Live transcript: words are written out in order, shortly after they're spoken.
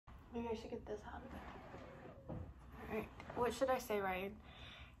Maybe I should get this out of it. Alright, what should I say, Ryan?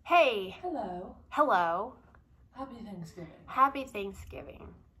 Hey! Hello. Hello. Happy Thanksgiving. Happy Thanksgiving.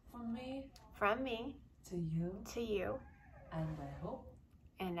 From me. From me. To you. To you. And I hope.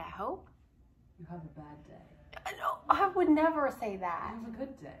 And I hope. You have a bad day. No, I would never say that. You have a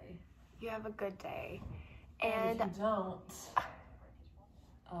good day. You have a good day. And if you don't,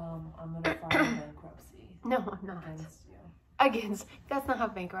 I'm gonna file bankruptcy. No, I'm not. Against you. Against. That's not how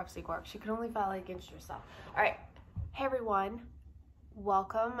bankruptcy works. You can only file it against yourself. Alright. Hey everyone.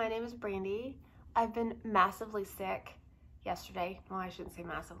 Welcome. My name is Brandy. I've been massively sick yesterday. Well, I shouldn't say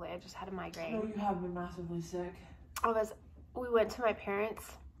massively. I just had a migraine. No, you have been massively sick. We went to my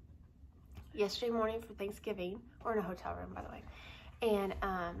parents yesterday morning for Thanksgiving. We're in a hotel room, by the way. And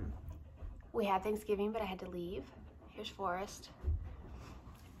we had Thanksgiving, but I had to leave. Here's Forrest.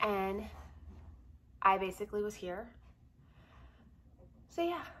 And I basically was here. So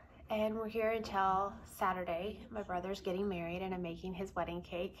yeah, and we're here until Saturday. My brother's getting married and I'm making his wedding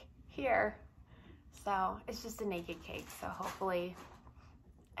cake here. So it's just a naked cake, so hopefully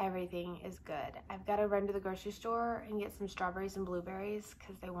everything is good. I've got to run to the grocery store and get some strawberries and blueberries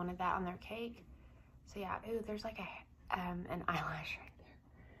because they wanted that on their cake. So yeah, ooh, there's like an eyelash right there.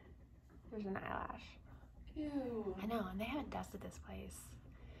 There's an eyelash. Ew. I know, and they haven't dusted this place.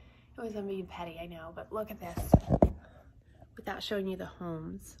 It was gonna be petty, I know, but look at this. Without showing you the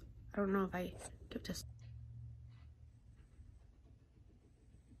homes. I don't know if I give this.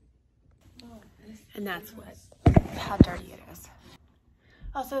 And that's how dirty it is.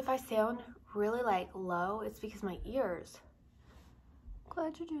 Also, if I sound really like low, it's because my ears.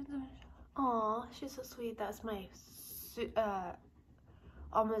 Glad you did that. Aw, she's so sweet. That's my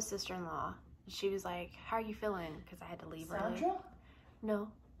almost sister-in-law. She was like, how are you feeling? Because I had to leave early. Sandra? No,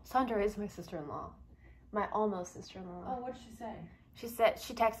 Sandra is my sister-in-law. My almost sister-in-law. Oh, what did she say?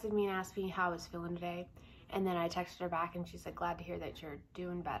 She texted me and asked me how I was feeling today. And then I texted her back and she said, glad to hear that you're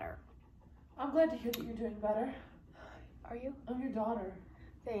doing better. I'm glad to hear that you're doing better. Are you? I'm your daughter.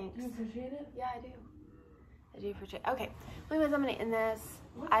 Thanks. Do you appreciate it? Yeah, I do. I do appreciate it. Okay, anyways, I'm gonna end this.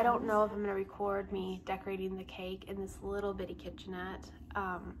 I don't know if I'm gonna record me decorating the cake in this little bitty kitchenette.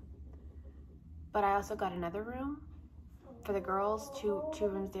 But I also got another room for the girls, two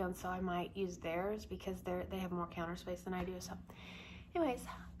rooms down, so I might use theirs because they have more counter space than I do. So anyways,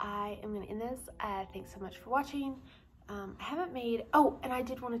 I am gonna end this. Thanks so much for watching. I haven't made, oh, and I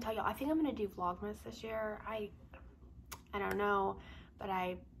did want to tell y'all, I think I'm gonna do Vlogmas this year. I don't know, but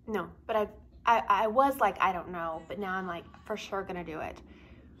I was like, I don't know, but now I'm like for sure gonna do it.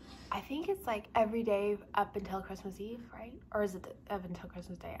 I think it's like every day up until Christmas Eve, right? Or is it up until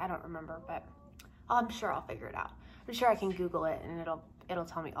Christmas Day? I don't remember, but I'm sure I'll figure it out. I'm sure I can Google it and it'll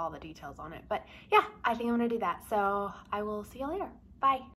tell me all the details on it. But yeah, I think I'm gonna do that. So I will see you later. Bye.